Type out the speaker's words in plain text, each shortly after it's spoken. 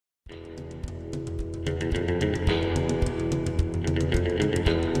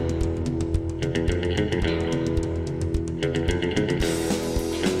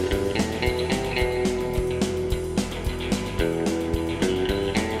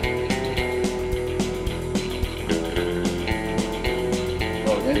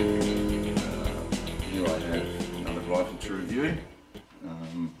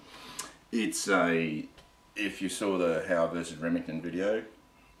It's a, if you saw the Howa versus Remington video,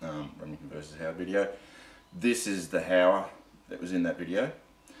 Remington versus Howa video, this is the Howa that was in that video.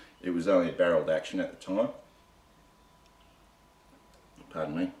 It was only a barreled action at the time.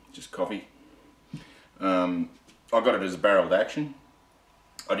 Pardon me, just coffee. I got it as a barreled action.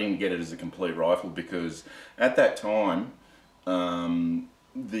 I didn't get it as a complete rifle because at that time,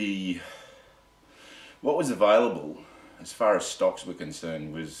 what was available as far as stocks were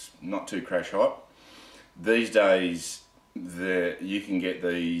concerned was not too crash hot. These days, you can get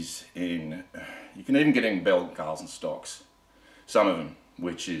these in, you can even get in Bell & Carlson stocks, some of them,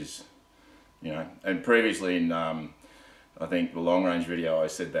 which is, you know, and previously in, I think the long range video I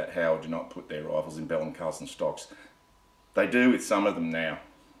said that Howa do not put their rifles in Bell & Carlson stocks. They do with some of them now,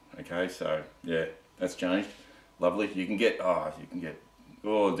 okay, so yeah, that's changed. Lovely. You can get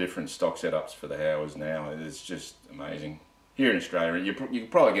all different stock setups for the Howas now. It's just amazing. Here in Australia, you can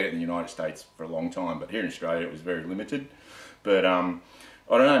probably get it in the United States for a long time, but here in Australia it was very limited. But I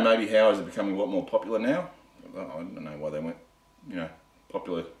don't know, maybe Howas are becoming a lot more popular now. I don't know why they weren't, you know,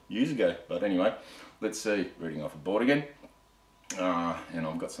 popular years ago. But anyway, let's see. Reading off a board again. And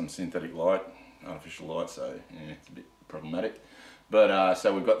I've got some synthetic light, artificial light, so yeah, it's a bit problematic. But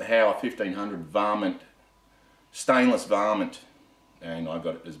so we've got the Howa 1500 Varmint, stainless Varmint, and I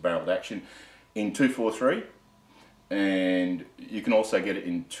got it as barreled action in 243, and you can also get it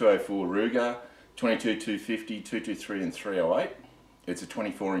in 204 Ruger, 22 250, 223 and 308. It's a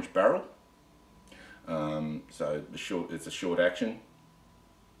 24-inch barrel, so it's a short action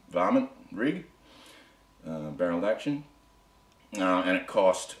Varmint rig, barreled action, and it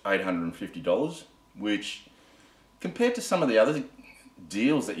cost $850, which compared to some of the other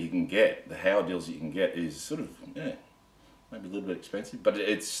deals that you can get, the Howa deals that you can get, is sort of, yeah, maybe a little bit expensive, but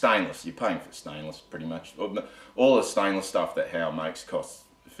it's stainless. You're paying for stainless pretty much. All the stainless stuff that Howa makes costs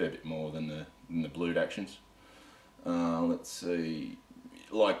a fair bit more than the blued actions. Let's see,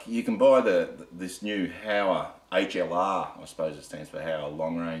 like you can buy this new Howa HLR, I suppose it stands for Howa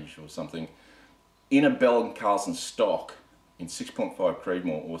Long Range or something, in a Bell & Carlson stock in 6.5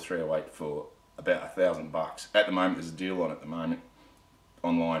 Creedmoor or 308 for about $1,000. At the moment, there's a deal on at the moment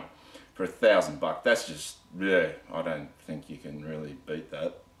online for $1,000. That's just, yeah, I don't think you can really beat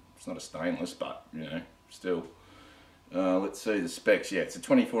that. It's not a stainless, but you know, still. Let's see the specs. Yeah, it's a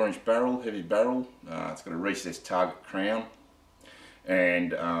 24-inch barrel, heavy barrel. It's got a recessed target crown,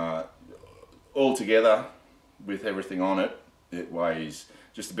 and all together with everything on it, it weighs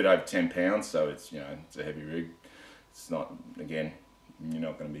just a bit over 10 pounds. So it's, you know, it's a heavy rig. It's not, again, you're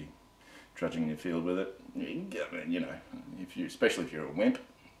not going to be trudging in the field with it. You know, especially if you're a wimp.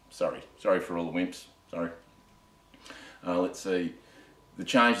 Sorry for all the wimps. Sorry. Let's see the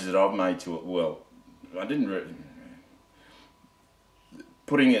changes that I've made to it. Well, I didn't.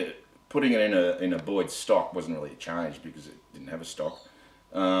 Putting it in a Boyd stock wasn't really a change because it didn't have a stock.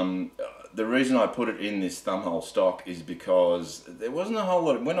 The reason I put it in this thumbhole stock is because there wasn't a whole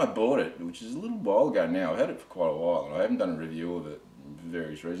lot when I bought it, which is a little while ago now. I've had it for quite a while, and I haven't done a review of it for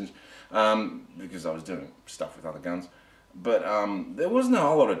various reasons, because I was doing stuff with other guns. But there wasn't a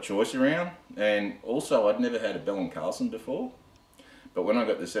whole lot of choice around, and also I'd never had a Bell & Carlson before. But when I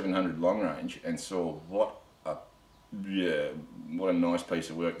got the 700 long range and saw what a nice piece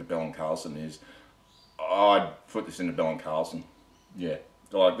of work the Bell & Carlson is, I'd put this into Bell & Carlson. Yeah,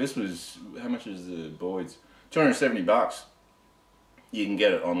 like this was, how much is the Boyd's? $270. You can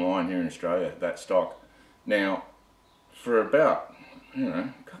get it online here in Australia, that stock. Now, for about, you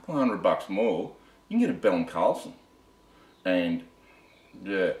know, a couple $100 more, you can get a Bell & Carlson. And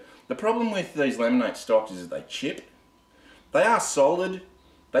yeah, the problem with these laminate stocks is that they chip. They are solid,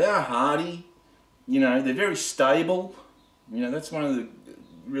 they are hardy, you know, they're very stable. You know, that's one of the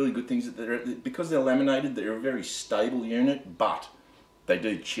really good things, that because they're laminated, they're a very stable unit, but they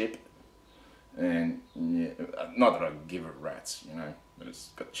do chip. And yeah, not that I give it rats, you know, but it's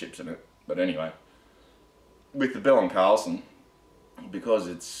got chips in it. But anyway, with the Bell & Carlson, because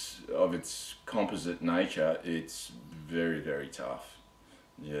it's of its composite nature, it's very, very tough.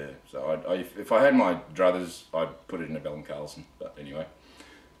 Yeah, so if I had my druthers, I'd put it in a Bell & Carlson. But anyway,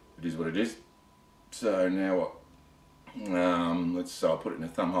 it is what it is. So now what? So I'll put it in a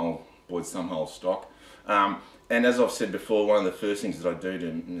Boyd's thumbhole stock. And as I've said before, one of the first things that I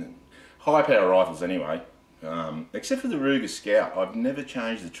do high power rifles anyway. Except for the Ruger Scout. I've never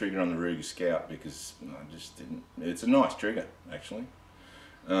changed the trigger on the Ruger Scout because I just didn't. It's a nice trigger, actually.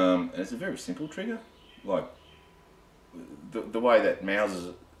 And it's a very simple trigger. Like, the way that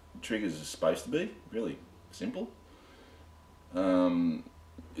Mauser's triggers are supposed to be. Really simple.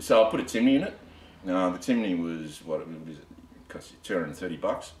 So I put a Timney in it. The Timney was, what was it? It cost you 230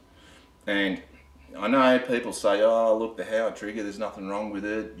 bucks. And I know people say, oh look, the Howa trigger, there's nothing wrong with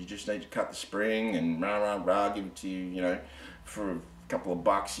it, you just need to cut the spring and rah rah rah, give it to you, you know, for a couple of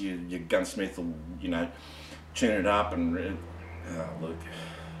bucks, your gunsmith will, you know, tune it up and, oh look.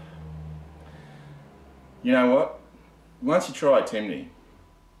 You know what? Once you try a Timney,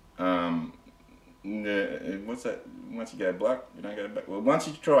 what's that, once you go black, you don't go back. Well, once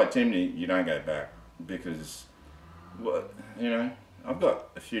you try a Timney, you don't go back, because, what, you know, I've got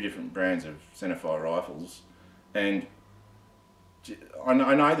a few different brands of centerfire rifles, and I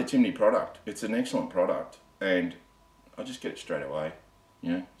know the Timney product. It's an excellent product, and I just get it straight away.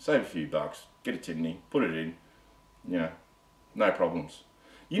 You know, save a few bucks, get a Timney, put it in. You know, no problems.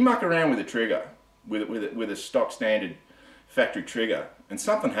 You muck around with a trigger, with a stock standard factory trigger, and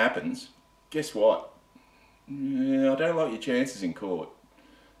something happens. Guess what? Yeah, I don't like your chances in court.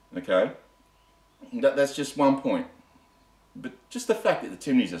 Okay, that's just one point. But just the fact that the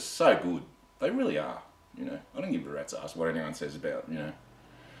Timneys are so good, they really are, you know. I don't give a rat's ass what anyone says about, you know,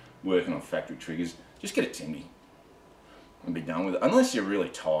 working on factory triggers. Just get a Timney and be done with it. Unless you're really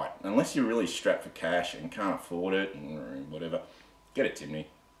tight, unless you're really strapped for cash and can't afford it and whatever, get a Timney.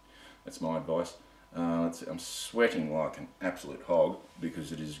 That's my advice. I'm sweating like an absolute hog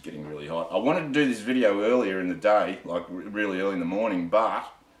because it is getting really hot. I wanted to do this video earlier in the day, like really early in the morning, but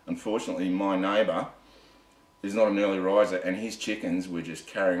unfortunately my neighbour is not an early riser, and his chickens were just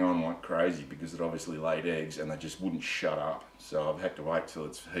carrying on like crazy because it obviously laid eggs and they just wouldn't shut up. So I've had to wait till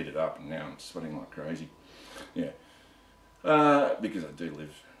it's heated up, and now I'm sweating like crazy. Yeah, because I do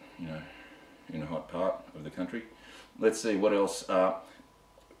live, you know, in a hot part of the country. Let's see what else.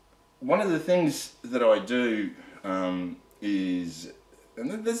 One of the things that I do is,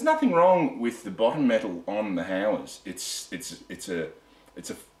 and there's nothing wrong with the bottom metal on the Howas. It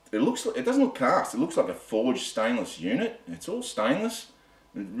doesn't look cast. It looks like a forged stainless unit. It's all stainless,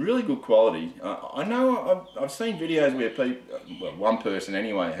 really good quality. I know I've seen videos where people, well, one person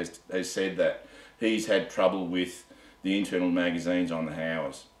anyway has said that he's had trouble with the internal magazines on the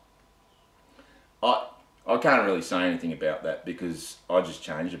Howas. I can't really say anything about that because I just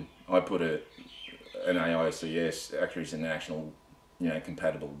changed them. I put an AICS, Accuracy International, you know,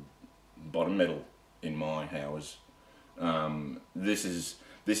 compatible bottom metal in my Howas. This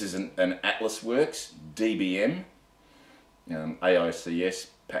is an Atlas Works DBM AICS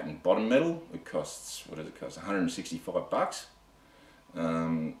patent bottom metal. It costs, what does it cost? 165 bucks.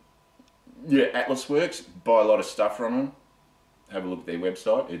 Yeah, Atlas Works. Buy a lot of stuff from them. Have a look at their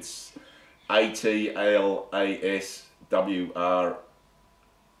website. It's ATLASWORXS.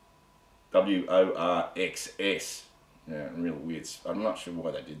 Yeah, real weird. I'm not sure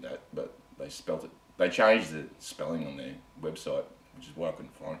why they did that, but they spelt it. They changed the spelling on their website, which is why I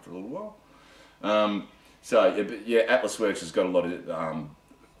couldn't find it for a little while. So yeah, Atlas Works has got a lot of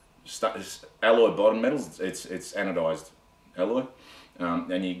alloy bottom metals. It's anodized alloy,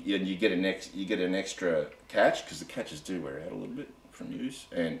 and you get an extra catch, because the catches do wear out a little bit from use,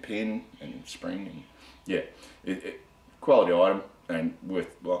 and pin and spring, and yeah, quality item and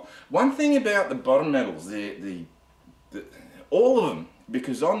worth. Well, one thing about the bottom metals, all of them,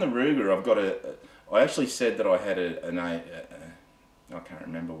 because on the Ruger I've got I actually said that I had I can't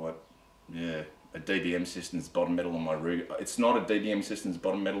remember what, yeah, a DBM Systems bottom metal on my Ruger. It's not a DBM Systems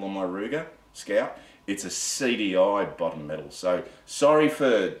bottom metal on my Ruger Scout. It's a CDI bottom metal. So sorry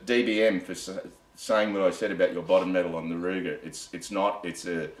for DBM for saying what I said about your bottom metal on the Ruger. It's not. It's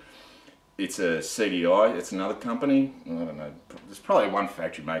a CDI. It's another company. I don't know. There's probably one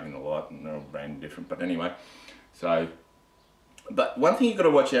factory making the lot, and they're all brand different. But anyway, so. But one thing you've got to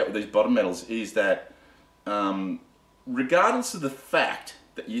watch out with these bottom metals is that, regardless of the fact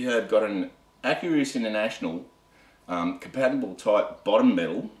that you have got an Accuracy International compatible type bottom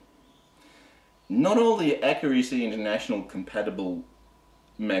metal, not all the Accuracy International compatible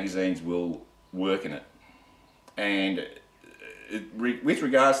magazines will work in it. And with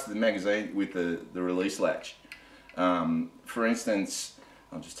regards to the magazine, with the release latch, for instance,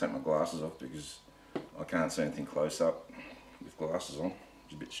 I'll just take my glasses off because I can't see anything close up with glasses on.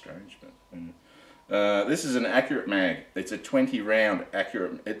 It's a bit strange, but this is an Accurate mag. It's a 20 round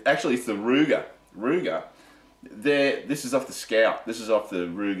Accurate. Actually, it's the Ruger. This is off the Scout. This is off the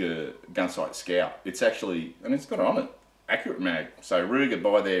Ruger Gunsight Scout. It's actually, and it's got on it, Accurate Mag. So Ruger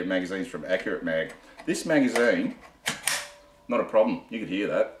buy their magazines from Accurate Mag. This magazine, not a problem. You could hear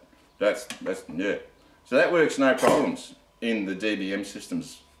that. That's yeah. So that works no problems in the DBM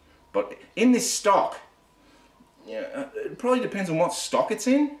systems. But in this stock, yeah, it probably depends on what stock it's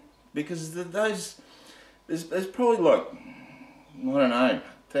in, because there's probably like, I don't know,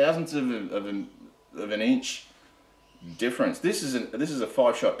 thousandths of an inch difference. This is a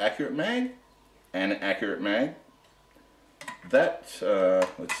 5-shot Accurate Mag and an Accurate Mag. That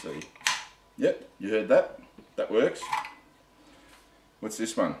let's see. Yep, you heard that. That works. What's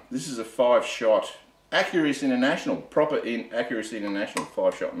this one? This is a 5-shot Accuracy International, proper in Accuracy International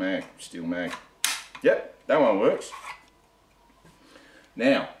 5-shot mag, steel mag. Yep, that one works.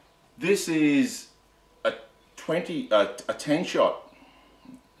 Now, this is a 10-shot.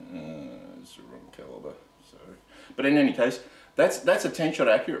 It's the wrong caliber, sorry. But in any case, that's a 10-shot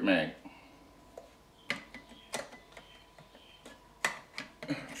Accurate mag.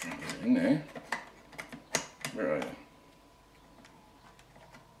 Try and get it in there. Where are you?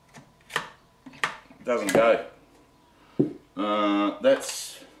 Doesn't go.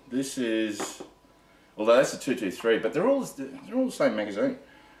 This is, although that's a 223, but they're all the same magazine.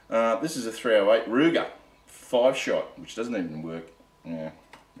 This is a 308 Ruger 5-shot, which doesn't even work. Yeah,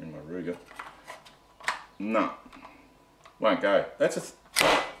 in my Ruger. No, won't go. That's a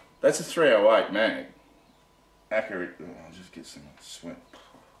 308 mag. Accurate. I'll just get some sweat.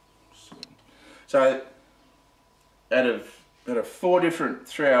 So out of 4 different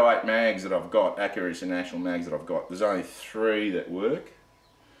 308 mags that I've got, Accuracy International mags that I've got, there's only 3 that work.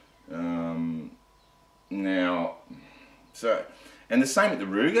 Now, so, and the same with the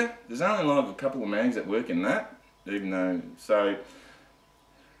Ruger. There's only like a couple of mags that work in that, even though, so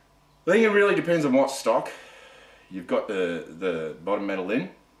I think it really depends on what stock you've got the bottom metal in.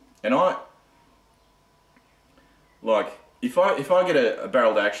 And like, if I get a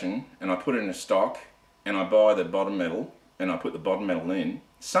barreled action and I put it in a stock and I buy the bottom metal and I put the bottom metal in,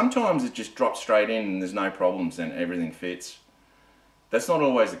 sometimes it just drops straight in and there's no problems and everything fits. That's not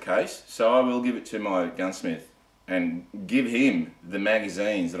always the case, so I will give it to my gunsmith and give him the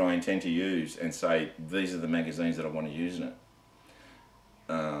magazines that I intend to use and say, these are the magazines that I want to use in it.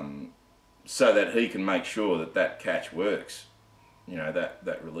 So that he can make sure that that catch works. You know,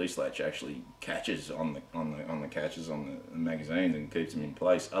 that release latch actually catches on the catches on the magazines and keeps them in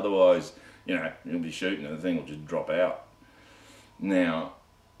place. Otherwise, you know, you'll be shooting and the thing will just drop out. Now,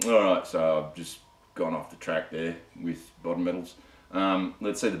 alright, so I've just gone off the track there with bottom metals.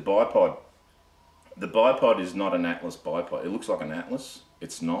 Let's see the bipod. The bipod is not an Atlas bipod. It looks like an Atlas.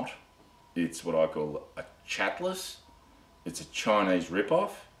 It's not. It's what I call a chatless. It's a Chinese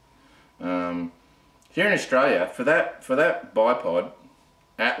ripoff. Here in Australia, for that bipod,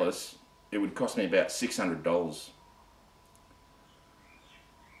 Atlas, it would cost me about $600.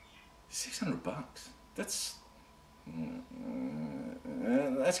 600 bucks. That's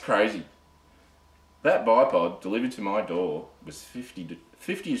crazy. That bipod delivered to my door was 50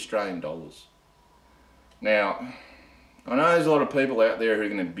 Australian dollars. Now, I know there's a lot of people out there who are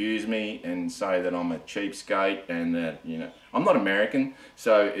going to abuse me and say that I'm a cheapskate and that, you know, I'm not American,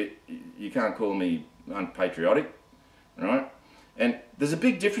 so you can't call me unpatriotic, right? And there's a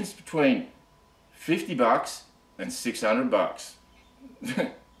big difference between 50 bucks and 600 bucks.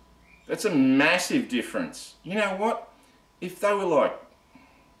 That's a massive difference. You know what? If they were like,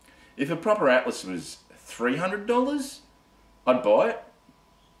 if a proper Atlas was $300, I'd buy it.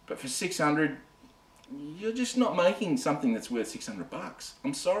 But for 600, you're just not making something that's worth 600 bucks.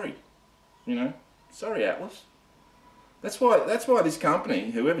 I'm sorry. You know, sorry Atlas. That's why this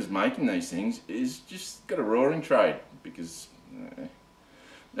company, whoever's making these things, is just got a roaring trade, because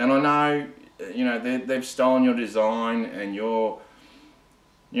and I know, you know, they've stolen your design and your,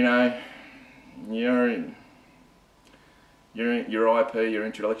 you know, your IP, your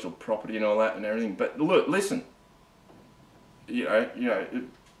intellectual property and all that and everything. But look, listen, you know,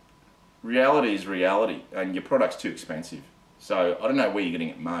 reality is reality, and your product's too expensive. So I don't know where you're getting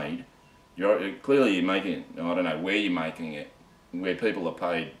it made. Clearly you're making it, I don't know where you're making it, where people are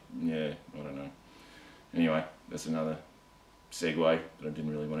paid, yeah, I don't know. Anyway, that's another segue that I didn't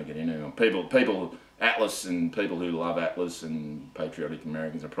really want to get into. People, Atlas and people who love Atlas and patriotic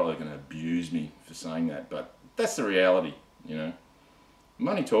Americans are probably going to abuse me for saying that, but that's the reality, you know.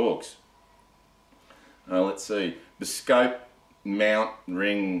 Money talks. Let's see, the scope, mount,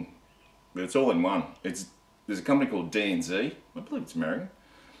 ring, it's all in one. There's a company called D&Z, I believe it's American,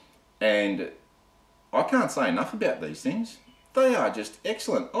 and I can't say enough about these things. They are just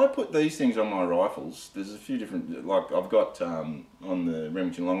excellent. I put these things on my rifles. There's a few different, like I've got on the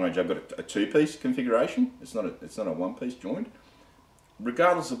Remington Long Range, I've got a two-piece configuration. It's not a one-piece joint.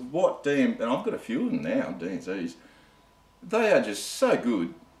 Regardless of what and I've got a few of them now, D&Zs. They are just so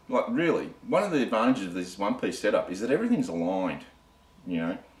good. Like really, one of the advantages of this one-piece setup is that everything's aligned. You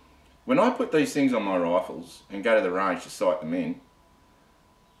know, when I put these things on my rifles and go to the range to sight them in,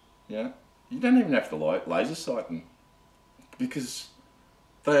 you don't even have to laser sight them, because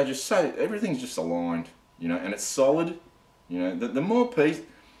they are just so, everything's just aligned, you know, and it's solid. You know, the more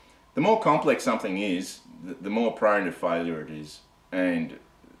complex something is, the more prone to failure it is. And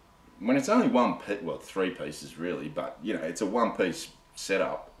when it's only one piece, well, three pieces really, but you know, it's a one-piece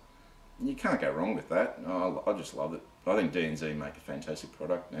setup, you can't go wrong with that. I just love it. I think D&Z make a fantastic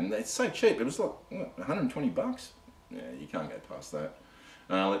product, and it's so cheap. It was like, what, 120 bucks? Yeah, you can't go past that.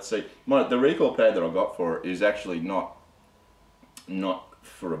 Let's see. The recoil pad that I got for it is actually not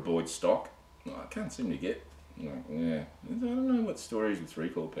for a Boyd stock. I can't seem to get, yeah. I don't know what stories with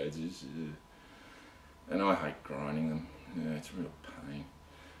recoil pads is. And I hate grinding them. Yeah, it's a real pain.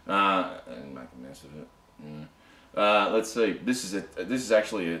 And make a mess of it. Yeah. Let's see. This is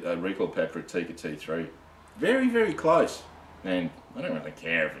actually a recoil pad for a Tikka T3. Very, very close. And I don't really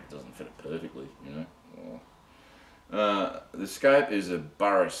care if it doesn't fit it perfectly, you know. The scope is a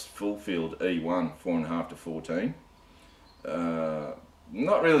Burris full field E1 4.5 to 14.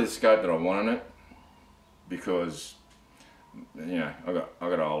 Not really the scope that I want on it, because you know I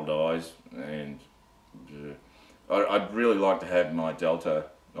got old eyes, and I'd really like to have my Delta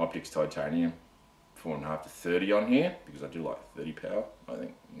Optics Titanium 4.5 to 30 on here, because I do like 30 power. I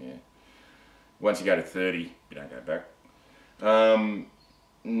think, yeah. Once you go to 30, you don't go back.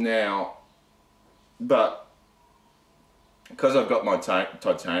 Now, but because I've got my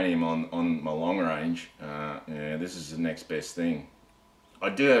titanium on my long range, yeah, this is the next best thing. I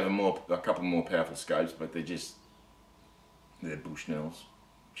do have a couple more powerful scopes, but they're Bushnells,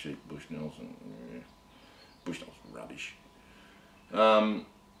 cheap Bushnells, and yeah, Bushnells rubbish.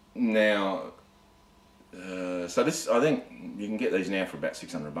 Now, so this, I think you can get these now for about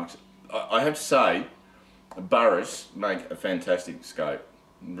 600 bucks. I have to say, Burris make a fantastic scope.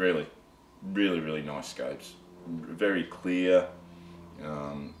 Really, really, really nice scopes. Very clear.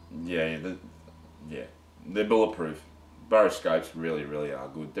 Yeah, they're bulletproof. Burris scopes really, really are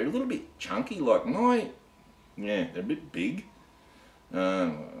good. They're a little bit chunky, like yeah, they're a bit big.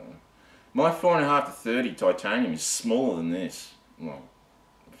 My 4.5 to 30 titanium is smaller than this. Well,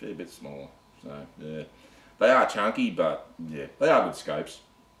 a fair bit smaller. So yeah, they are chunky, but yeah, they are good scopes.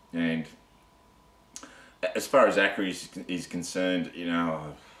 And as far as accuracy is concerned, you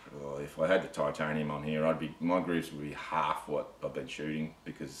know, if I had the titanium on here, my groups would be half what I've been shooting,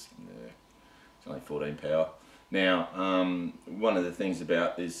 because it's only 14 power. Now, one of the things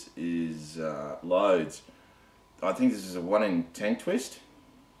about this is loads. I think this is a 1 in 10 twist,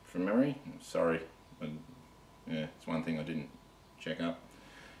 from memory. Sorry, yeah, it's one thing I didn't check up.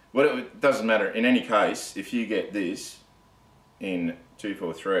 But it doesn't matter. In any case, if you get this in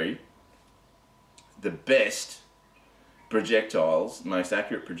 243, the best projectiles, most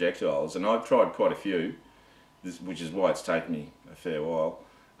accurate projectiles, and I've tried quite a few, which is why it's taken me a fair while,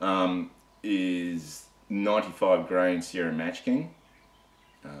 is 95 grain Sierra Match King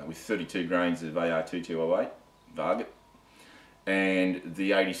with 32 grains of AR2208 Varget, and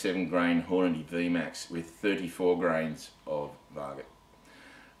the 87 grain Hornady VMAX with 34 grains of Varget.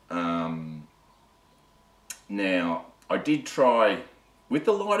 Now, I did try with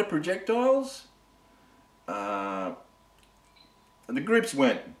the lighter projectiles. The grips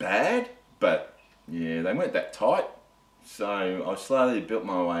weren't bad, but yeah, they weren't that tight. So I slowly built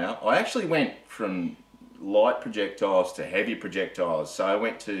my way up. I actually went from light projectiles to heavy projectiles. So I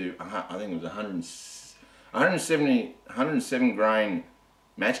went to, I think it was 107 grain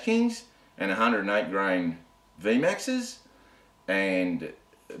Match Kings and 108 grain VMAXs, and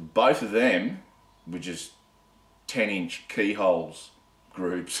both of them were just 10-inch keyholes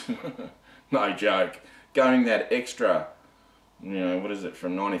groups. No joke. Going that extra, you know, what is it,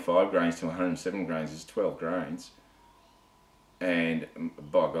 from 95 grains to 107 grains is 12 grains. And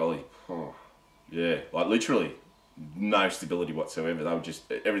by golly, oh, yeah, like literally no stability whatsoever. They were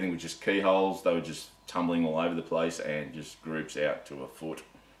just, everything was just keyholes. They were just tumbling all over the place, and just groups out to a foot,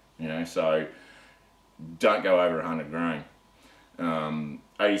 you know. So don't go over 100 grain.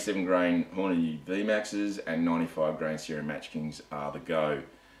 87 grain Hornady VMAXs and 95 grain Sierra Match Kings are the go.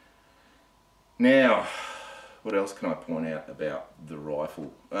 Now, what else can I point out about the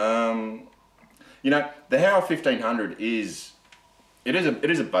rifle? You know, the Howa 1500 is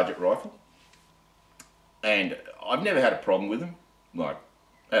a budget rifle. and I've never had a problem with them, like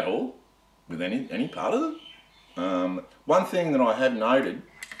at all, with any part of them. One thing that I have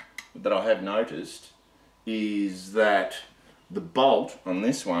noticed is that the bolt on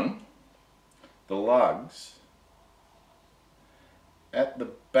this one, the lugs, at the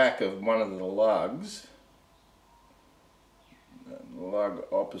back of one of the lugs, the lug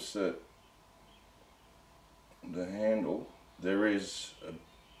opposite the handle, there is a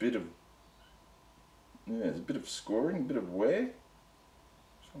bit of, there's a bit of scoring, a bit of wear.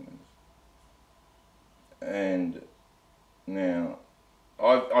 And now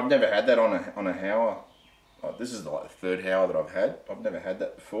I've never had that on a Howa. This is like the third Howa that I've had. I've never had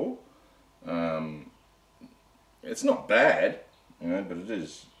that before. It's not bad, you know, but it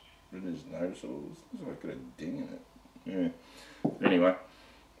is noticeable. It's like got a ding in it. Yeah. Anyway,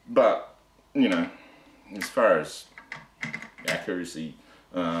 but you know, as far as accuracy,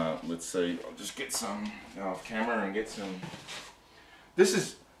 let's see. I'll just get some off camera and get some. This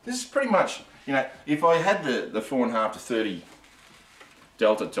is pretty much, you know, if I had the 4.5 to 30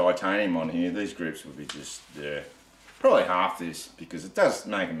 Delta titanium on here, these grips would be just, yeah, probably half this, because it does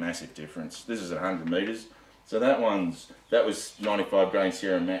make a massive difference. This is at 100 meters, so that was 95 grain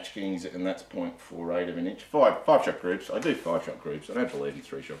Sierra Match Kings, and that's 0.48 of an inch. Five shot groups. I do 5-shot groups. I don't believe in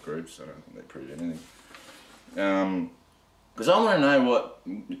 3-shot groups. I don't think they prove anything. Because I want to know what,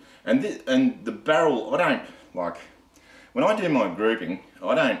 and the barrel. I don't like when I do my grouping.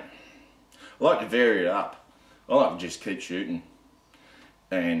 I like to vary it up. I like to just keep shooting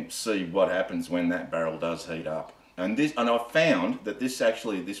and see what happens when that barrel does heat up. And I found that this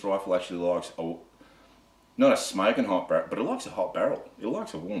rifle actually likes not a smoking hot barrel, but it likes a hot barrel. It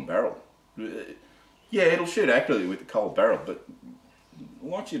likes a warm barrel. Yeah, it'll shoot accurately with the cold barrel, but it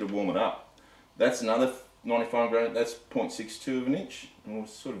likes you to warm it up. That's another 95 grain. That's 0.62 of an inch. And it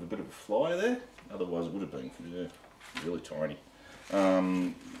was sort of a bit of a flyer there. Otherwise, it would have been, yeah, really tiny.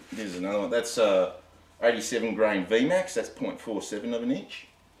 Here's another one. That's 87 grain VMAX. That's 0.47 of an inch.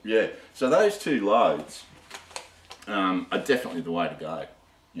 Yeah. So those two loads are definitely the way to go.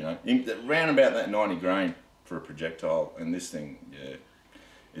 You know, round about that 90 grain for a projectile, and this thing, yeah,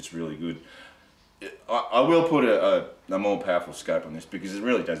 it's really good. I will put a more powerful scope on this because it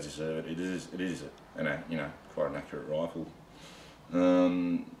really does deserve it. It is you know, quite an accurate rifle.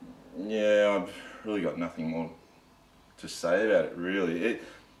 Yeah, I've really got nothing more to say about it, really.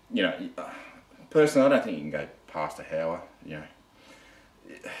 You know, personally, I don't think you can go past a Howa. You know,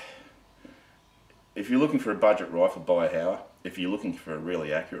 if you're looking for a budget rifle, buy a Howa. If you're looking for a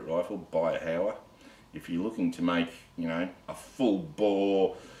really accurate rifle, buy a Howa. If you're looking to make, you know, a full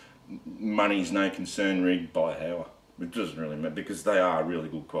bore, money's no concern rig, buy a Howa. It doesn't really matter because they are really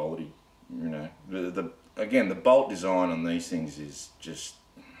good quality. You know, again, the bolt design on these things is just,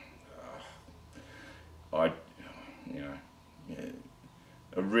 you know, yeah,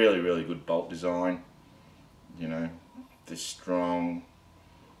 a really good bolt design. You know, they're strong,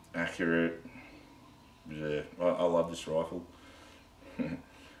 accurate. Yeah, I love this rifle.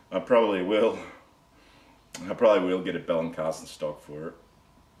 I probably will get a Bell & Carson stock for it.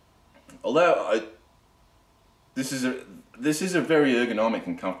 Although this is a very ergonomic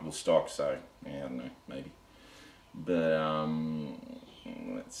and comfortable stock, so yeah, I don't know, maybe. But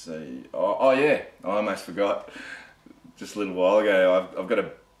let's see. Oh yeah, I almost forgot. Just a little while ago, I've got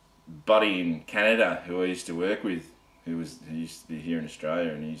a buddy in Canada who I used to work with. He used to be here in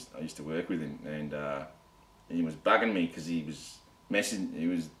Australia, and I used to work with him, and he was bugging me because he was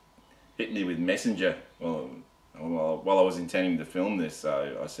hitting me with Messenger. Well, while I was intending to film this,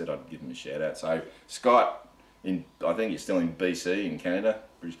 so I said I'd give him a shout out. So Scott, I think he's still in BC in Canada,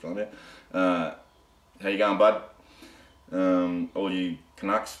 British Columbia. How you going, bud? All you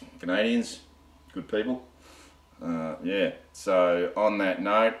Canucks, Canadians, good people. Yeah. So on that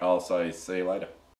note, I'll say see you later.